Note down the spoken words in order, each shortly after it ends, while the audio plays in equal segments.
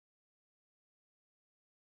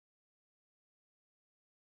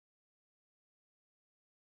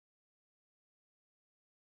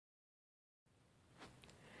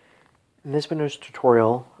In this Windows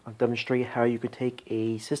tutorial, I'll demonstrate how you could take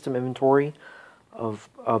a system inventory of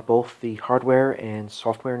both the hardware and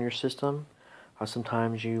software in your system.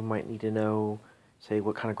 Sometimes you might need to know, say,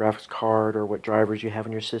 what kind of graphics card or what drivers you have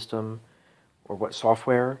in your system or what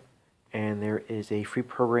software. And there is a free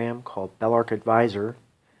program called Belarc Advisor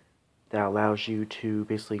that allows you to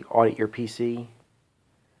basically audit your PC.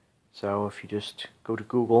 So if you just go to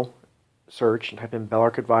Google, search, and type in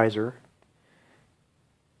Belarc Advisor,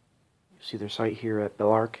 see their site here at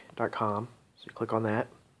belarc.com, so you click on that.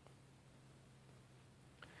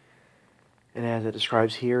 And as it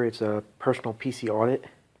describes here, it's a personal PC audit,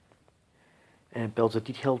 and it builds a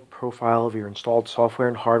detailed profile of your installed software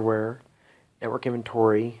and hardware, network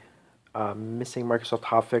inventory, missing Microsoft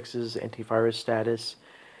hotfixes, antivirus status,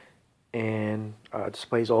 and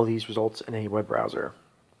displays all these results in a web browser.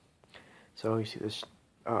 So you see this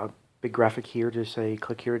big graphic here to say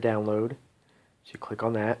click here to download. So you click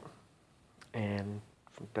on that, and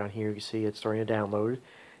from down here you can see it's starting to download.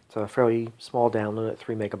 It's a fairly small download at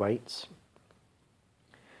 3 megabytes.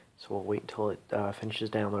 So we'll wait until it finishes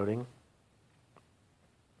downloading.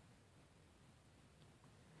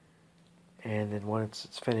 And then once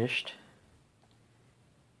it's finished,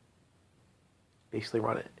 basically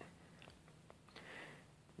run it.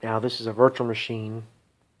 Now this is a virtual machine.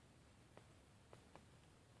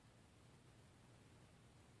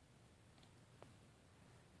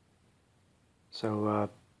 So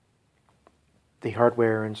the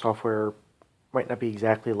hardware and software might not be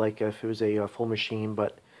exactly like if it was a full machine,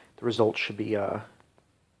 but the results should be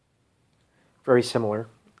very similar.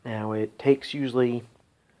 Now it takes usually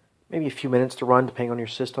maybe a few minutes to run depending on your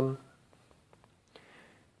system.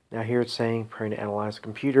 Now here it's saying preparing to analyze the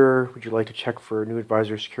computer. Would you like to check for new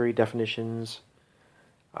advisor security definitions?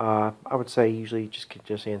 I would say usually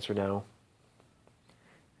just answer no,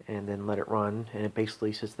 and then let it run, and it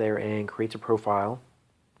basically sits there and creates a profile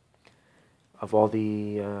of all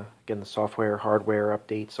the again, the software, hardware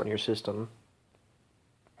updates on your system.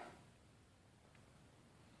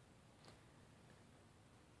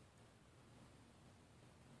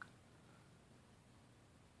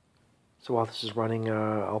 So while this is running,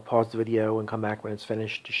 I'll pause the video and come back when it's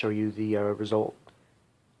finished to show you the result.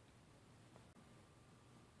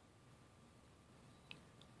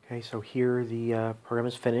 Okay, so here the program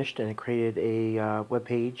is finished, and it created a web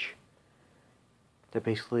page that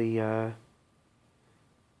basically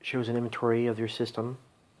shows an inventory of your system.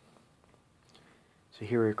 So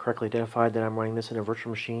here it correctly identified that I'm running this in a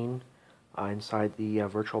virtual machine inside the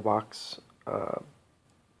VirtualBox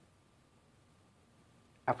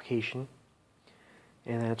application,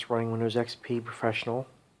 and then it's running Windows XP Professional.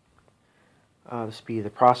 The speed of the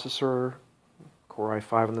processor, Core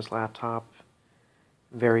i5 on this laptop,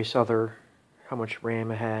 various other, how much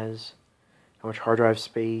RAM it has, how much hard drive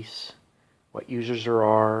space, what users there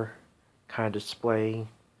are, kind of display,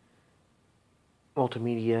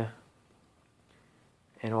 multimedia,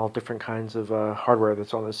 and all different kinds of hardware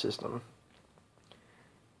that's on the system.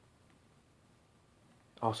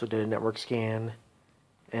 Also did a network scan,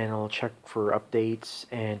 and I'll check for updates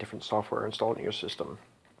and different software installed in your system.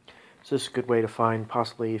 So this is a good way to find,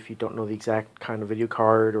 possibly if you don't know the exact kind of video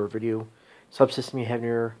card or video subsystem you have in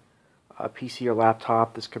your PC or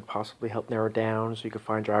laptop, this could possibly help narrow it down so you can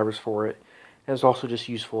find drivers for it. And it's also just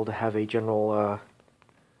useful to have a general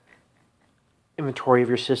inventory of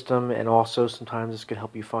your system, and also sometimes this could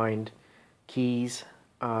help you find keys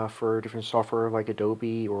for different software like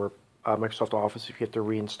Adobe or Microsoft Office if you have to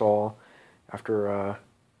reinstall after a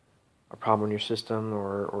problem in your system,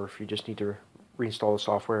 or if you just need to reinstall the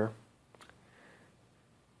software.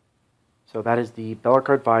 So that is the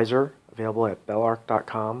Belarc Advisor, available at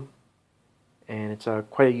belarc.com, and it's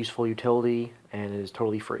quite a useful utility, and it is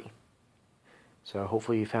totally free. So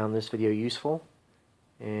hopefully you found this video useful,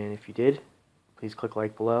 and if you did, please click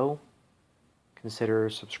like below, consider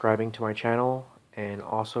subscribing to my channel, and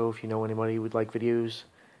also if you know anybody who would like videos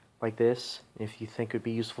like this, if you think it would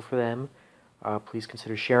be useful for them, please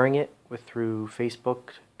consider sharing it through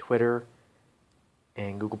Facebook, Twitter,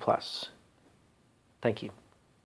 and Google+. Thank you.